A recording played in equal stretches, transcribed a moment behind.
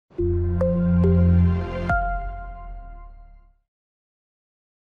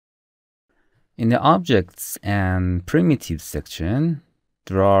In the Objects and Primitives section,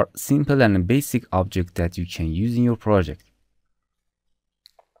 there are simple and basic objects that you can use in your project.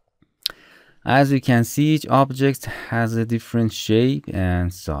 As you can see, each object has a different shape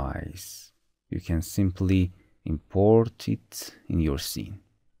and size. You can simply import it in your scene.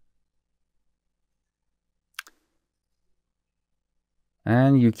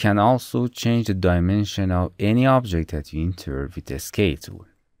 And you can also change the dimension of any object that you enter with the scale tool.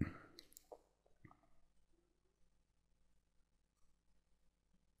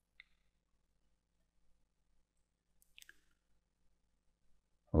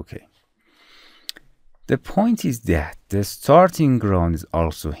 Okay. The point is that the starting ground is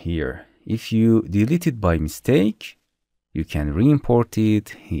also here. If you delete it by mistake, you can re-import it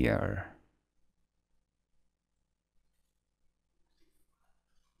here.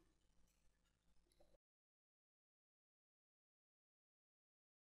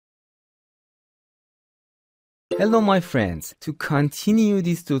 Hello my friends, to continue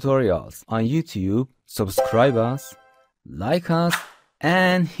these tutorials on YouTube, subscribe us, like us,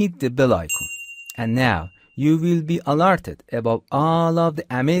 and hit the bell icon. And now you will be alerted about all of the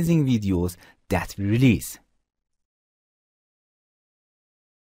amazing videos that we release.